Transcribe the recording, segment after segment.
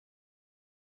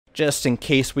just in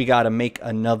case we gotta make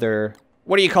another,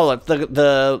 what do you call it?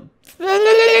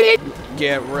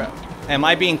 Am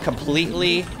I being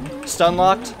completely stun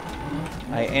locked?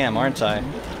 I am, aren't I?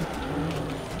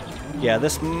 Yeah,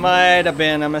 this might have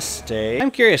been a mistake. I'm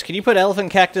curious, can you put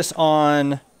elephant cactus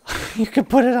on... You can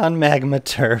put it on magma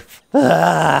turf.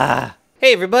 Ah.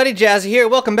 Hey everybody, Jazzy here.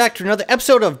 Welcome back to another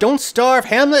episode of Don't Starve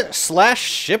Hamlet /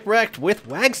 Shipwrecked with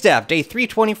Wagstaff, day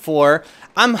 324.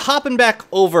 I'm hopping back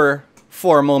over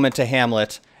for a moment to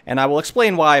Hamlet, and I will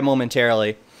explain why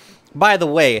momentarily. By the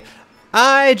way,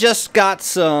 I just got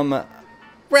some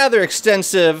rather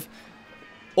extensive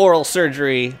oral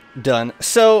surgery done,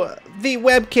 so the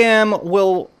webcam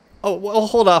will... we'll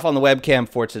hold off on the webcam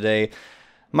for today.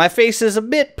 My face is a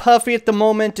bit puffy at the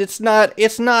moment. It's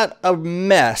not a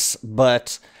mess,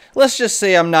 but let's just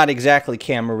say I'm not exactly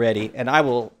camera ready, and I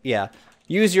will, yeah,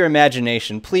 use your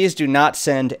imagination. Please do not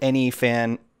send any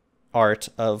fan art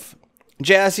of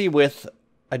Jazzy with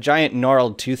a giant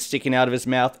gnarled tooth sticking out of his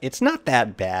mouth. It's not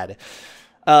that bad.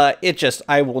 I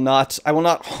will not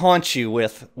haunt you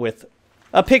with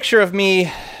a picture of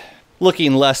me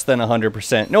looking less than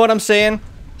 100%. Know what I'm saying?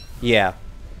 Yeah.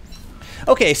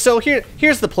 Okay, so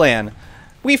here's the plan.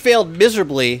 We failed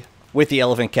miserably with the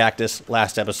elephant cactus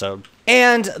last episode.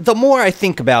 And the more I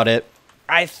think about it,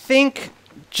 I think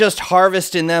just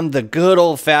harvesting them the good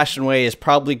old-fashioned way is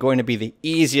probably going to be the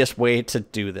easiest way to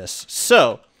do this.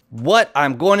 So, what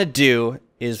I'm going to do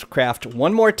is craft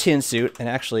one more tin suit, and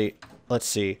actually, let's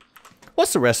see.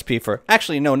 What's the recipe for...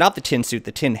 Actually, no, not the tin suit,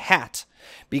 the tin hat.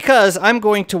 Because I'm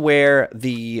going to wear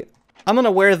the...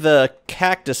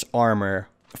 cactus armor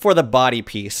for the body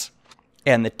piece,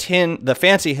 and the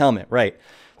fancy helmet, right?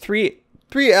 Three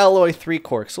alloy, 3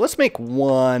 corks. So let's make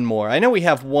one more. I know we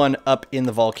have one up in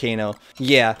the volcano.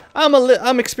 Yeah,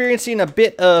 I'm experiencing a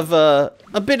bit of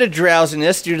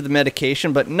drowsiness due to the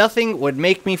medication, but nothing would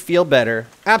make me feel better,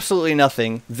 absolutely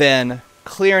nothing, than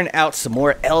clearing out some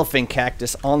more elephant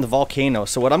cactus on the volcano.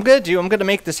 So what I'm gonna do, I'm gonna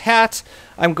make this hat.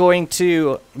 I'm gonna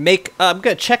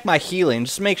check my healing,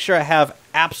 just to make sure I have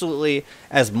absolutely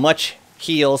as much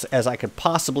heals as I could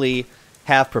possibly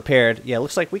have prepared. Yeah,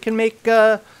 looks like we can make,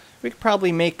 we could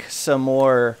probably make some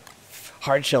more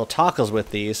hard-shell tacos with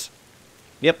these.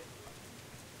 Yep.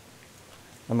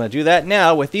 I'm gonna do that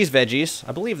now with these veggies.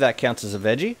 I believe that counts as a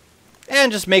veggie.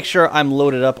 And just make sure I'm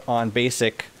loaded up on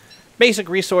basic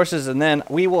resources, and then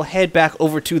we will head back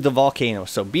over to the volcano.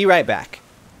 So be right back.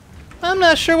 I'm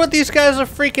not sure what these guys are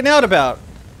freaking out about.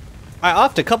 I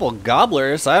offed a couple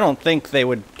gobblers. I don't think they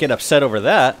would get upset over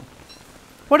that.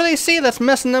 What do they see that's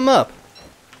messing them up?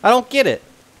 I don't get it.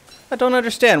 I don't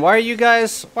understand. Why are you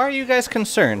guys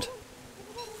concerned?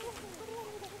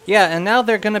 Yeah, and now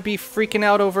they're gonna be freaking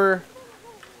out over...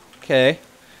 Okay.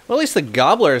 Well, at least the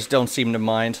gobblers don't seem to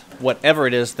mind whatever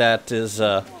it is that is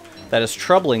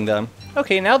troubling them.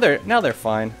 Okay, now they're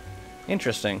fine.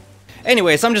 Interesting.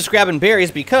 Anyways, I'm just grabbing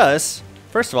berries because,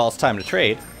 first of all, it's time to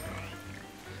trade.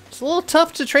 It's a little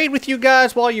tough to trade with you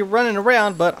guys while you're running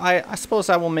around, but I suppose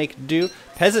I will make do.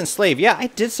 Peasant slave. Yeah, I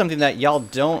did something that y'all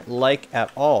don't like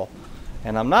at all,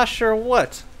 and I'm not sure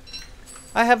what.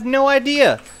 I have no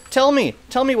idea. Tell me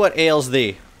what ails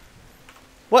thee.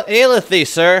 What aileth thee,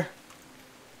 sir?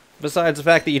 Besides the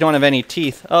fact that you don't have any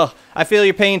teeth. Oh, I feel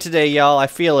your pain today, y'all. I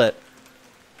feel it.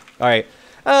 Alright.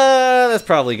 That's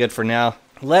probably good for now.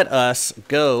 Let us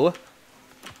go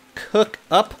cook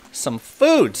up some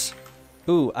foods.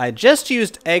 Ooh, I just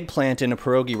used eggplant in a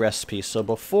pierogi recipe, so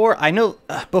before I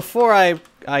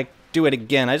do it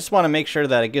again, I just want to make sure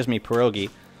that it gives me pierogi.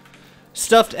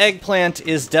 Stuffed eggplant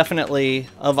is definitely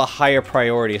of a higher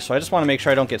priority, so I just want to make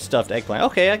sure I don't get stuffed eggplant.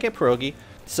 Okay, I get pierogi.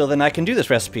 So then I can do this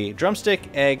recipe. Drumstick,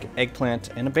 egg, eggplant,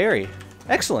 and a berry.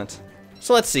 Excellent.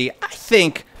 So let's see. I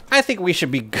think we should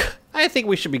be good. I think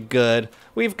we should be good.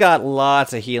 We've got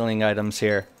lots of healing items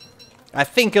here. I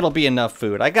think it'll be enough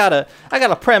food. I got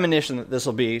a premonition that this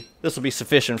will be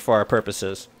sufficient for our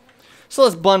purposes. So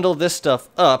let's bundle this stuff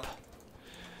up.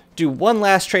 Do one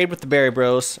last trade with the Berry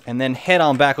Bros, and then head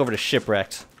on back over to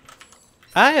Shipwrecked.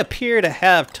 I appear to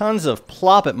have tons of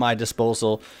plop at my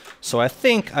disposal, so I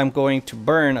think I'm going to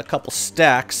burn a couple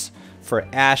stacks for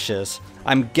ashes.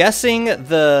 I'm guessing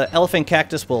the elephant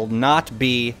cactus will not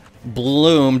be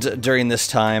bloomed during this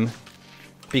time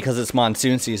because it's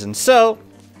monsoon season. So,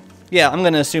 yeah, I'm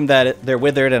going to assume that they're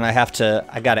withered and I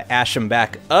gotta ash them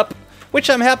back up, which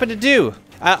I'm happy to do.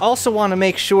 I also want to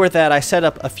make sure that I set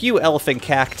up a few elephant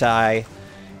cacti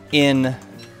in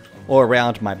or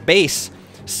around my base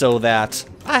so that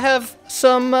I have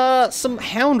some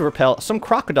hound repellent, some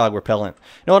crocodile repellent.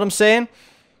 You know what I'm saying?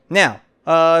 Now,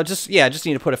 just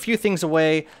need to put a few things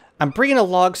away. I'm bringing a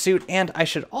log suit, and I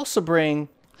should also bring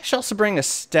I should also bring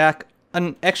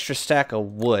an extra stack of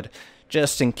wood,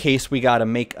 just in case we gotta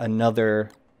make another,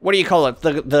 what do you call it?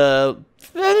 The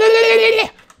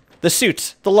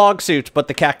suit, the log suit, but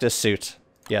the cactus suit.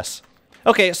 Yes.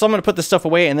 Okay, so I'm gonna put this stuff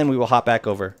away and then we will hop back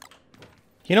over.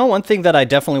 You know, one thing that I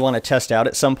definitely want to test out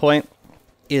at some point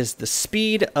is the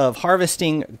speed of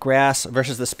harvesting grass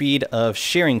versus the speed of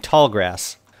shearing tall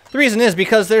grass. The reason is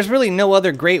because there's really no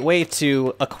other great way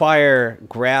to acquire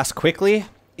grass quickly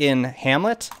in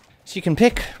Hamlet. So you can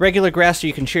pick regular grass or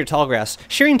you can shear tall grass.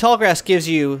 Shearing tall grass gives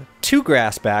you 2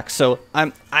 grass back, so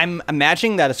I'm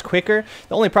imagining that it's quicker.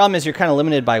 The only problem is you're kind of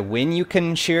limited by when you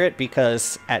can shear it,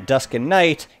 because at dusk and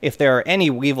night, if there are any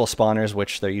weevil spawners,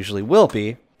 which there usually will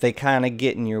be, they kind of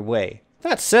get in your way.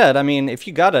 That said, I mean, if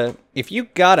you got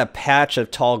a patch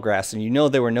of tall grass and you know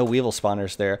there were no weevil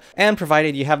spawners there, and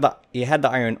provided you had the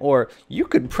iron ore, you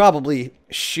could probably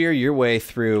shear your way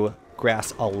through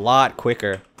grass a lot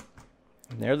quicker.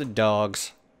 And there are the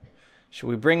dogs. Should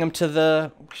we bring them to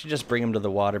the? We should just bring them to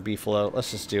the water beefalo. Let's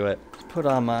just do it. Put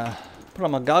on my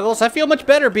goggles. I feel much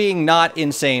better being not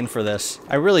insane for this.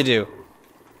 I really do.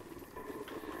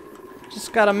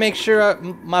 Just gotta make sure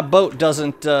my boat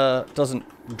doesn't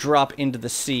drop into the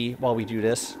sea while we do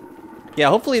this. Yeah,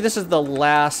 hopefully this is the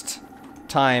last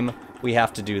time we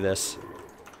have to do this,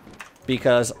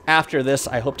 because after this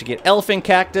I hope to get elephant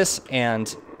cactus,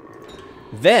 and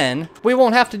then we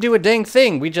won't have to do a dang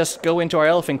thing. We just go into our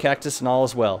elephant cactus and all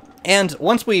is well. And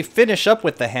once we finish up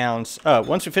with the hounds,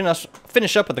 once we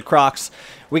finish up with the crocs,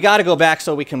 we gotta go back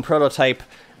so we can prototype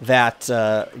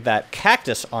that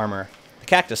cactus armor.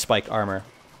 Cactus spike armor.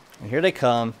 And here they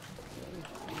come.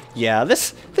 Yeah,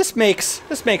 this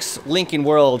makes linking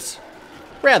worlds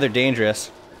rather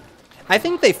dangerous. I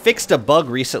think they fixed a bug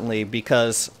recently,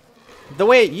 because the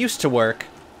way it used to work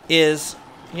is,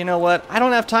 you know what? I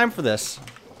don't have time for this.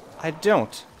 I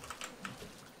don't.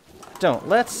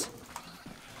 Let's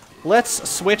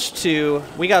switch to,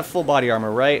 we got full body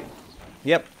armor, right?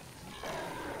 Yep.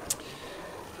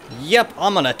 Yep,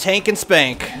 I'm gonna tank and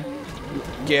spank.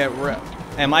 Get rid.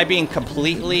 Am I being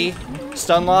completely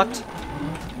stun locked?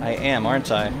 I am,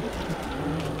 aren't I?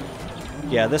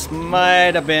 Yeah, this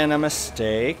might have been a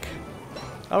mistake.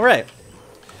 Alright.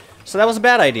 So that was a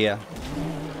bad idea.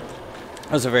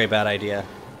 That was a very bad idea.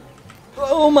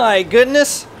 Oh my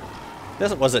goodness!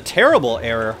 This was a terrible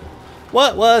error.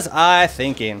 What was I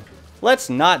thinking? Let's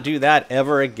not do that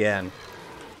ever again.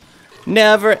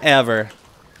 Never ever.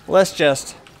 Let's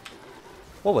just...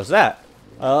 What was that?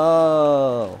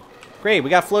 Oh... Great,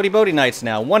 we got floaty boaty nights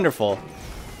now. Wonderful.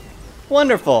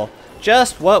 Wonderful.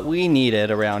 Just what we needed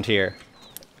around here.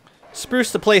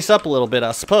 Spruce the place up a little bit,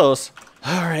 I suppose.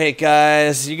 Alright,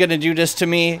 guys. You gonna do this to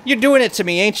me? You're doing it to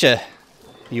me, ain't you?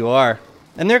 You are.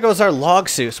 And there goes our log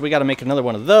suit. So we gotta make another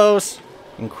one of those.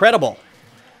 Incredible.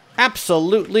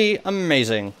 Absolutely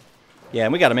amazing. Yeah,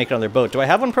 and we gotta make another boat. Do I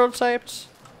have one prototyped?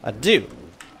 I do.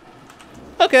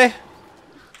 Okay.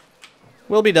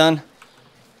 We'll be done.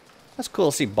 That's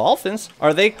cool to see dolphins.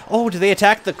 Are they? Oh, do they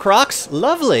attack the crocs?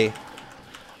 Lovely.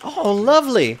 Oh,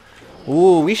 lovely.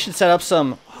 Ooh, we should set up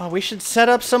some. Oh, we should set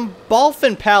up some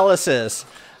dolphin palaces.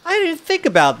 I didn't think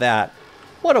about that.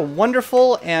 What a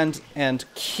wonderful and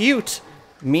cute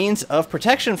means of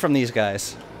protection from these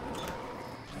guys.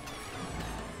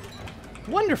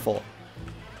 Wonderful.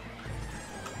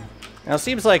 Now it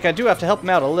seems like I do have to help them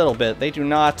out a little bit. They do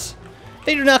not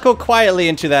go quietly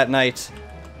into that night.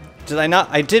 Did I not?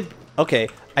 I did. Okay,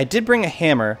 I did bring a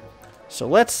hammer, so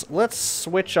let's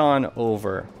switch on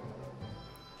over.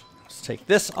 Let's take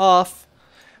this off,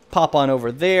 pop on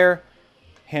over there,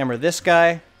 hammer this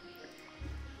guy.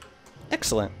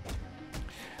 Excellent.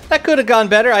 That could have gone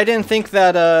better. I didn't think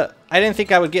that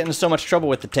I would get into so much trouble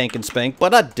with the tank and spank,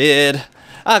 but I did.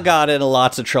 I got into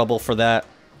lots of trouble for that.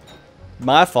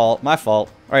 My fault, my fault.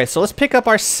 All right, so let's pick up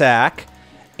our sack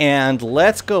and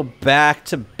let's go back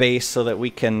to base so that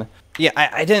we can. Yeah,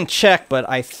 I didn't check, but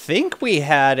I think we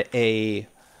had a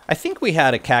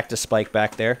cactus spike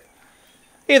back there.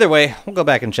 Either way, we'll go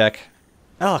back and check.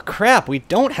 Oh crap, we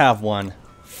don't have one.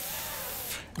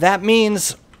 That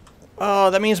means,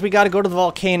 we got to go to the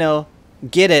volcano,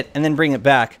 get it, and then bring it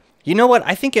back. You know what?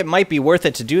 I think it might be worth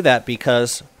it to do that,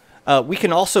 because we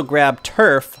can also grab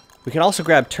turf. We can also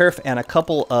grab turf and a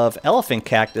couple of elephant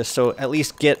cactus, so at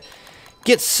least get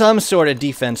some sort of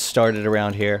defense started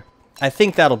around here. I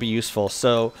think that'll be useful.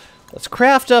 So let's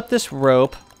craft up this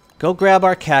rope, go grab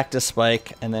our cactus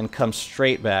spike, and then come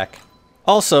straight back.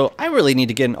 Also, I really need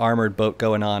to get an armored boat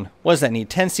going on. What does that need?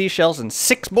 10 seashells and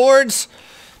 6 boards?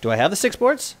 Do I have the 6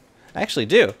 boards? I actually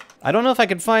do. I don't know if I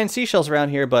can find seashells around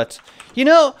here, but you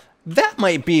know, that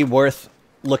might be worth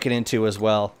looking into as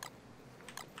well.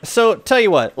 So tell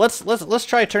you what, let's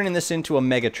try turning this into a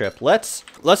mega trip. Let's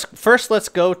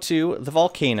go to the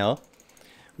volcano,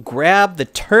 grab the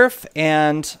turf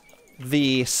and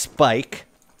the spike,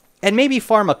 and maybe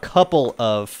farm a couple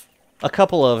of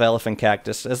elephant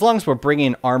cactus. As long as we're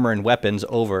bringing armor and weapons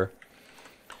over,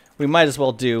 we might as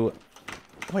well do.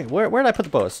 Wait, where did I put the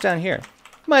bow? It's down here.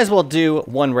 Might as well do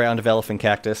 1 round of elephant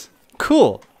cactus.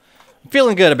 Cool. I'm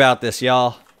feeling good about this,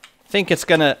 y'all. I think it's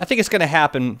gonna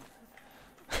happen.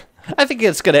 I think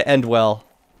it's gonna end well.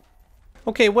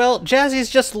 Okay, well,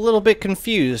 Jazzy's just a little bit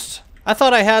confused. I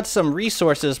thought I had some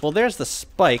resources. Well, there's the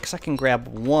spikes. I can grab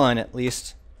 1 at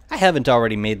least. I haven't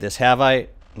already made this, have I?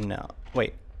 No.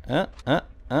 Wait. No.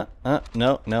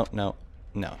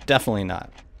 Definitely not.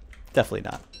 Definitely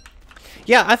not.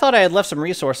 Yeah, I thought I had left some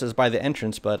resources by the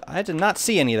entrance, but I did not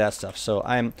see any of that stuff. So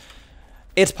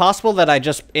it's possible that I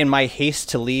just, in my haste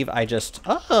to leave,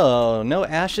 oh, no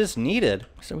ashes needed.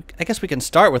 So I guess we can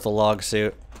start with a log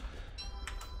suit.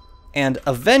 And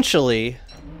eventually,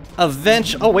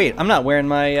 oh wait, I'm not wearing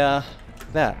my,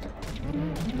 that.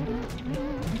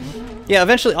 Yeah,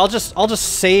 eventually I'll just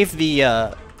save the,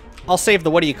 I'll save the,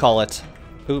 what do you call it?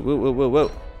 Whoa.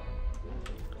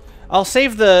 I'll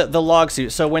save the log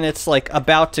suit, so when it's like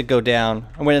about to go down,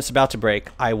 or when it's about to break,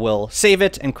 I will save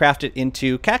it and craft it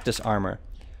into cactus armor.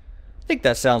 I think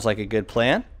that sounds like a good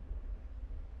plan.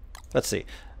 Let's see.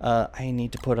 I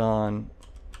need to put on...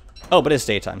 Oh, but it's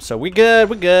daytime, so we're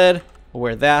good. We'll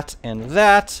wear that, and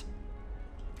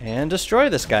destroy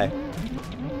this guy.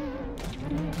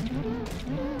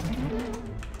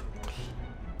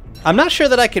 I'm not sure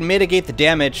that I can mitigate the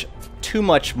damage too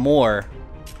much more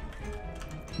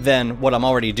than what I'm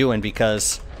already doing,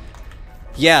 because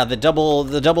yeah, the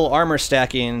double armor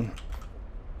stacking,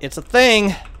 it's a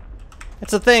thing.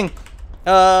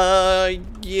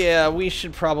 Yeah, we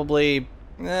should probably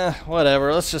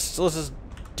whatever. Let's just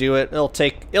do it. It'll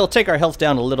take our health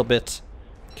down a little bit.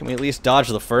 Can we at least dodge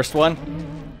the first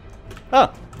one?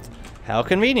 Oh, how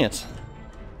convenient.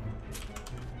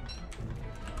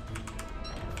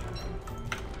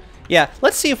 Yeah,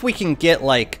 let's see if we can get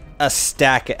like a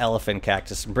stack of elephant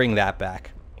cactus and bring that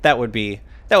back. That would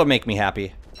make me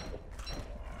happy.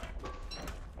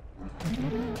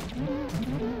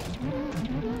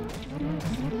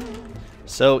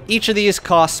 So each of these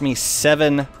costs me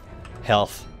 7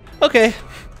 health. Okay,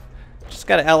 just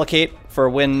gotta allocate for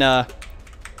when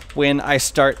I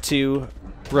start to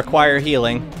require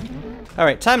healing. All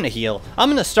right, time to heal. I'm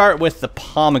gonna start with the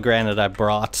pomegranate I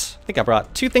brought. I think I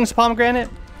brought 2 things of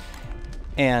pomegranate.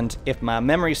 And if my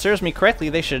memory serves me correctly,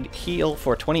 they should heal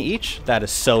for 20 each. That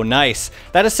is so nice.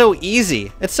 That is so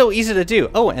easy. It's so easy to do.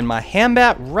 Oh, and my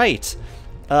hambat, right.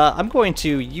 I'm going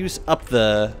to use up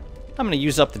the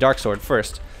dark sword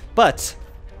first. But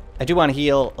I do want to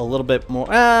heal a little bit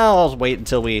more. I'll wait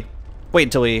until we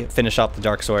finish off the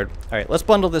dark sword. All right, let's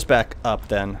bundle this back up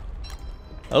then.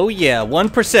 Oh yeah,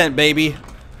 1%, baby.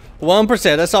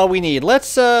 1%. That's all we need.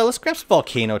 Let's grab some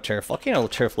volcano turf. Volcano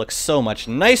turf looks so much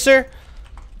nicer.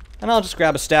 And I'll just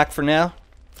grab a stack for now.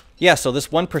 Yeah, so this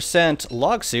 1%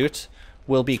 log suit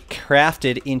will be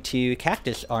crafted into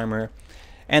cactus armor.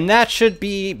 And that should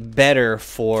be better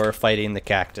for fighting the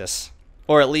cactus.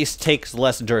 Or at least takes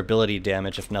less durability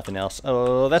damage, if nothing else.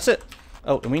 Oh, that's it.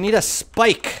 Oh, and we need a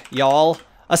spike, y'all.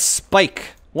 A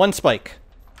spike. 1 spike.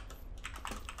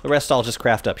 The rest I'll just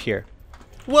craft up here.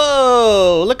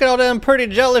 Whoa! Look at all them pretty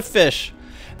jellyfish.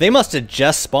 They must have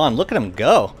just spawned. Look at them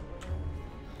go.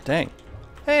 Dang.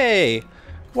 Hey,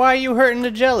 why are you hurting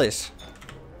the jellies?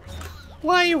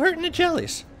 Why are you hurting the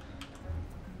jellies?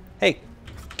 Hey,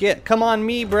 come on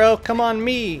me, bro. Come on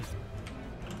me.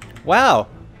 Wow.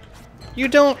 You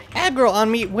don't aggro on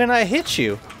me when I hit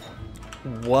you.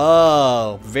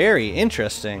 Whoa, very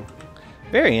interesting.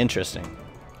 Very interesting.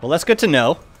 Well, that's good to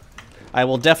know. I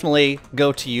will definitely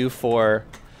go to you for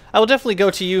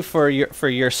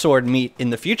your sword meat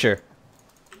in the future.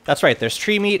 That's right, there's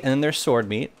tree meat and then there's sword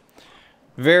meat.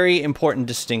 Very important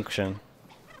distinction.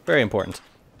 Very important.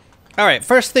 Alright,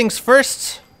 first things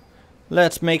first.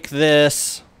 Let's make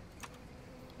this...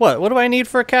 What do I need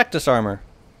for a cactus armor?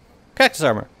 Cactus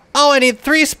armor. Oh, I need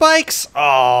 3 spikes?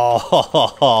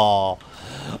 Oh,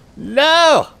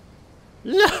 no!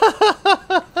 No!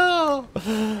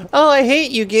 Oh, I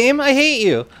hate you, game. I hate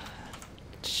you.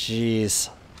 Jeez.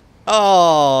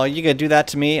 Oh, you gonna do that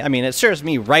to me? I mean, it serves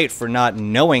me right for not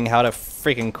knowing how to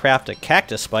freaking craft a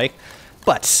cactus spike.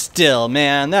 But still,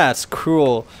 man, that's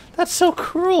cruel. That's so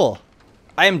cruel.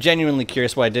 I am genuinely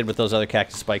curious what I did with those other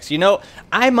cactus spikes. You know,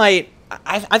 I think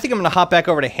I'm going to hop back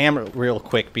over to Hamlet real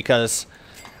quick because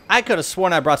I could have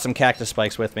sworn I brought some cactus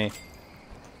spikes with me.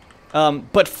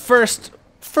 But first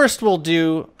first we'll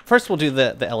do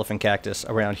the elephant cactus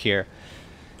around here.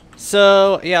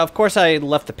 So, yeah, of course I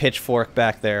left the pitchfork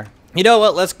back there. You know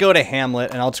what? Let's go to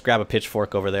Hamlet, and I'll just grab a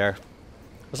pitchfork over there.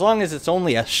 As long as it's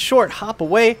only a short hop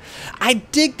away. I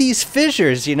dig these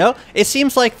fissures, you know? It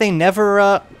seems like they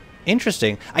never,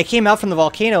 interesting. I came out from the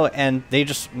volcano, and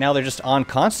now they're just on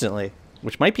constantly,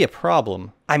 which might be a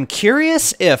problem. I'm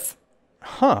curious if...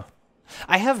 Huh.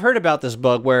 I have heard about this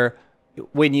bug where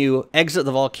when you exit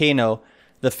the volcano,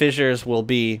 the fissures will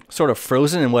be sort of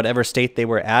frozen in whatever state they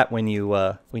were at when you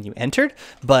entered.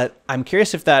 But I'm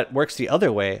curious if that works the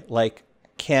other way. Like,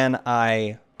 can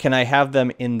I have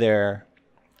them in their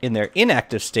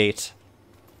inactive state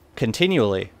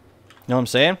continually? You know what I'm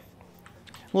saying?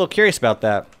 I'm a little curious about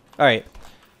that. All right.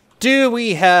 Do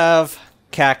we have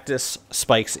cactus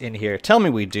spikes in here? Tell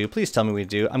me we do. Please tell me we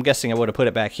do. I'm guessing I would have put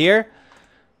it back here.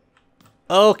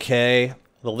 Okay.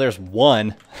 Well, there's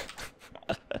one.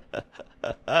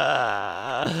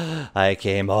 I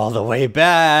came all the way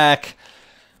back.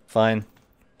 Fine.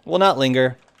 We'll not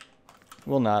linger.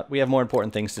 We'll not. We have more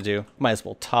important things to do. Might as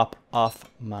well top off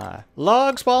my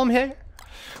logs while I'm here.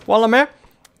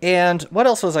 And what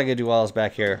else was I going to do while I was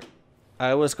back here?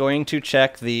 I was going to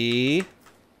check the...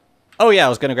 Oh yeah, I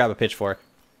was going to grab a pitchfork.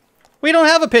 We don't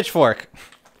have a pitchfork.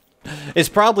 It's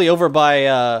probably over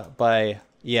by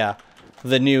yeah,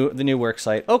 the new work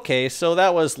site. Okay, so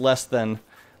that was less than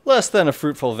a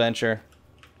fruitful venture.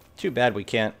 Too bad we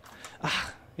can't.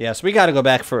 Yes, we gotta go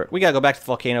back to the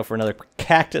volcano for another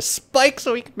cactus spike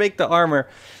so we can make the armor.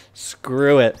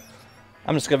 Screw it.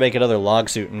 I'm just gonna make another log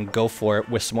suit and go for it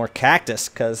with some more cactus,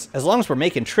 because as long as we're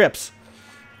making trips,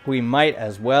 we might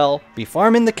as well be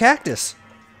farming the cactus.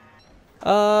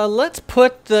 Let's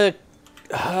put the...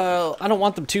 I don't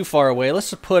want them too far away. Let's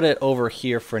just put it over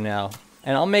here for now.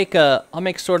 And I'll make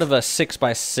sort of a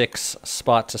 6x6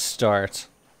 spot to start.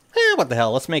 What the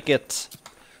hell? Let's make it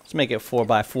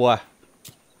 4x4.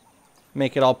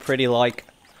 Make it all pretty like.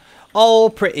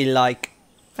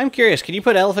 I'm curious, can you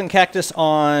put elephant cactus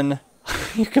on...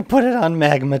 You could put it on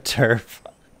magma turf.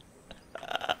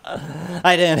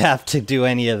 I didn't have to do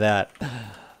any of that.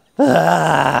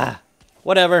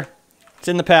 Whatever. It's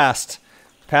in the past.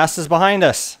 The past is behind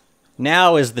us.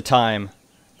 Now is the time.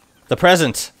 The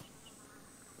present.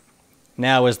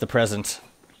 Now is the present.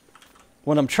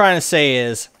 What I'm trying to say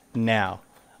is now.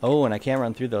 Oh, and I can't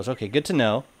run through those. Okay, good to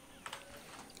know.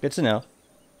 Good to know.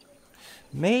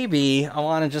 Maybe I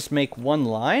want to just make one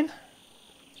line.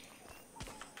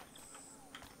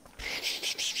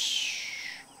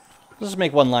 Let's just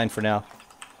make one line for now.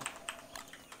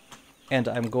 And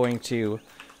I'm going to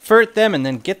fert them and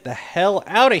then get the hell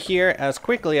out of here as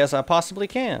quickly as I possibly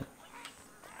can.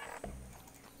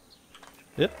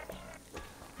 Yep.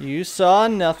 You saw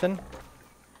nothing.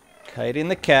 Kiting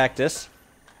the cactus.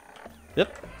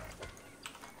 Yep.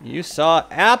 You saw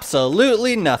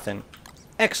absolutely nothing.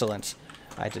 Excellent.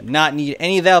 I did not need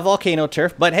any of that volcano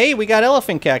turf, but hey, we got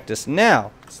elephant cactus.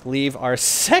 Now, let's leave our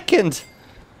second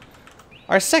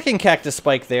cactus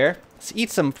spike there. Let's eat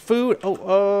some food.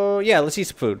 Oh, yeah, let's eat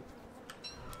some food.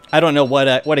 I don't know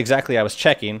what exactly I was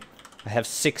checking. I have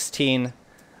 16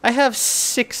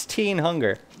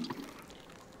 hunger.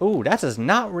 Ooh, that does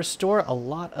not restore a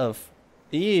lot of...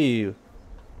 Ew.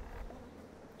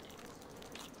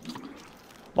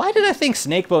 Why did I think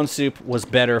snake bone soup was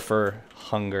better for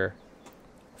hunger?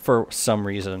 For some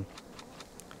reason.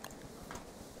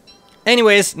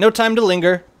 Anyways, no time to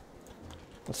linger.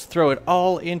 Let's throw it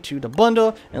all into the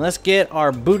bundle, and let's get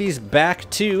our booties back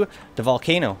to the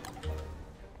volcano.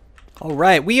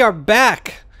 Alright, we are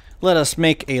back. Let us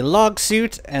make a log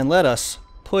suit, and let us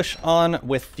push on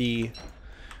with the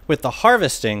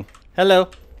harvesting. Hello.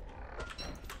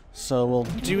 So we'll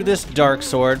do this dark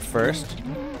sword first.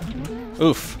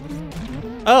 Oof.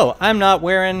 Oh, I'm not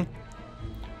wearing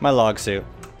my log suit.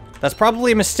 That's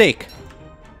probably a mistake.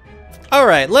 All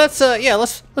right, let's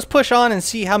push on and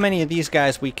see how many of these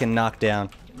guys we can knock down.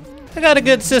 I got a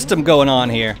good system going on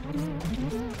here.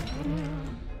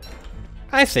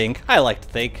 I like to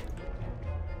think.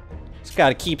 Just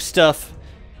gotta keep stuff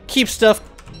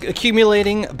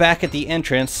accumulating back at the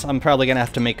entrance. I'm probably gonna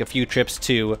have to make a few trips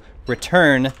to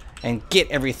return and get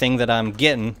everything that I'm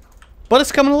getting. But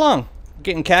it's coming along.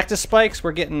 Getting cactus spikes,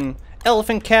 we're getting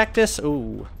elephant cactus.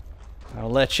 Ooh. I'll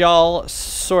let y'all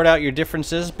sort out your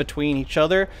differences between each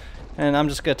other, and I'm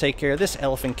just gonna take care of this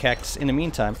elephant cactus in the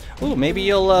meantime. Ooh, maybe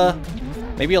you'll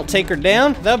take her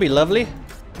down? That'll be lovely.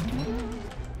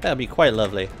 That'll be quite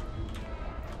lovely.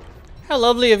 How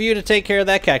lovely of you to take care of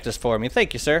that cactus for me.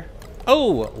 Thank you, sir.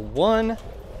 Oh, one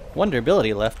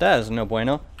durability left. That is no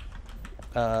bueno.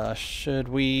 Should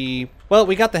we... Well,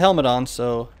 we got the helmet on,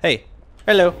 so... Hey,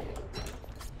 Hello.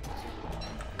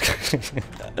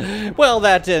 Well,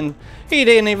 he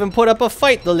didn't even put up a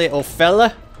fight, the little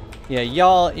fella. Yeah,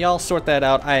 y'all sort that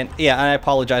out. I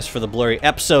apologize for the blurry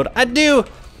episode. I do,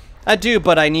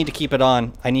 but I need to keep it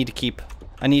on. I need to keep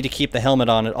the helmet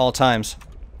on at all times.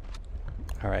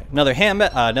 All right,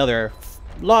 another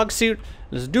log suit.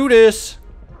 Let's do this.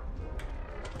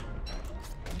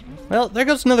 Well, there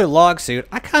goes another log suit.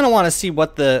 I kind of want to see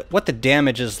what the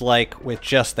damage is like with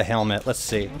just the helmet. Let's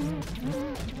see.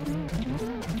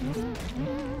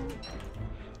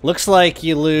 Looks like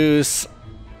you lose,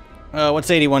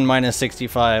 what's 81 minus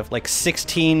 65? Like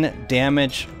 16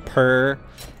 damage per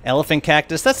elephant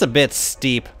cactus. That's a bit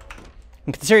steep.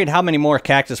 And considering how many more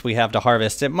cactus we have to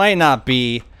harvest, it might not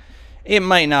be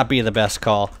the best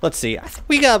call. Let's see. I think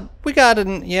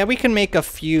we can make a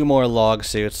few more log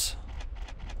suits.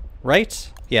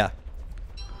 Right? Yeah.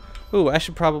 Ooh, I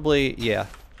should probably, yeah,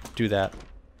 do that.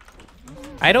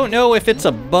 I don't know if it's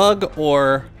a bug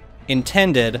or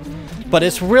intended, but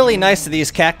it's really nice that these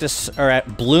cactus are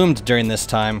bloomed during this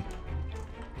time.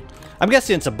 I'm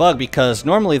guessing it's a bug because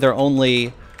normally they're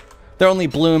only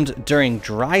bloomed during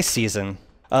dry season.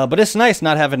 But it's nice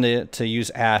not having to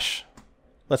use ash.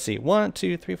 Let's see, 1,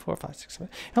 2, 3, 4, 5, 6,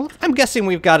 7. I'm guessing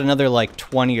we've got another like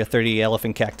 20 or 30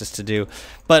 elephant cactus to do.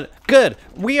 But good,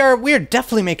 we're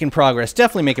definitely making progress.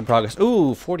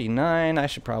 Ooh, 49. I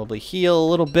should probably heal a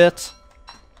little bit.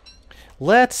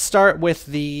 Let's start with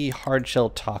the hard shell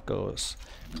tacos,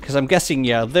 because I'm guessing,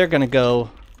 yeah, they're gonna go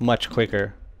much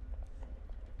quicker.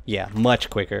 Yeah, much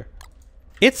quicker.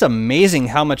 It's amazing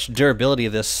how much durability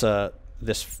this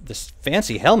this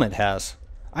fancy helmet has.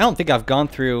 I don't think I've gone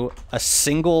through a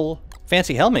single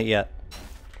fancy helmet yet.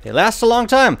 They last a long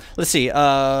time. Let's see.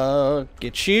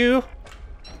 Get you.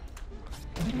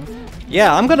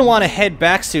 Yeah, I'm gonna want to head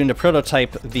back soon to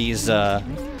prototype these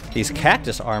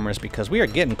cactus armors because we are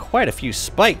getting quite a few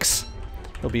spikes.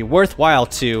 It'll be worthwhile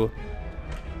to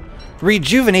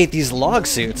rejuvenate these log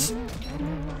suits.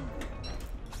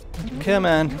 Come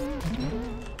on.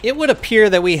 It would appear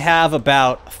that we have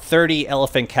about 30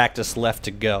 elephant cactus left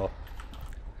to go.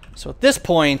 So at this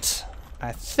point,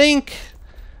 I think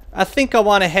I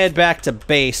want to head back to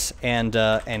base and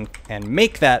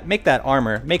make that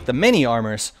armor, make the mini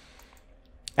armors.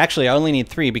 Actually, I only need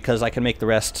 3 because I can make the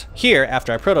rest here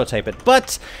after I prototype it.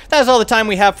 But that's all the time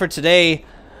we have for today.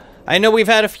 I know we've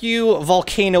had a few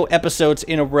volcano episodes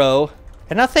in a row,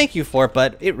 and I thank you for it,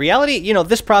 but in reality, you know,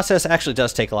 this process actually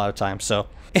does take a lot of time, so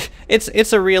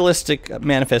it's a realistic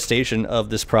manifestation of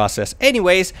this process.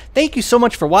 Anyways, thank you so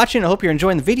much for watching. I hope you're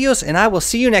enjoying the videos, and I will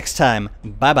see you next time.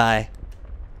 Bye-bye.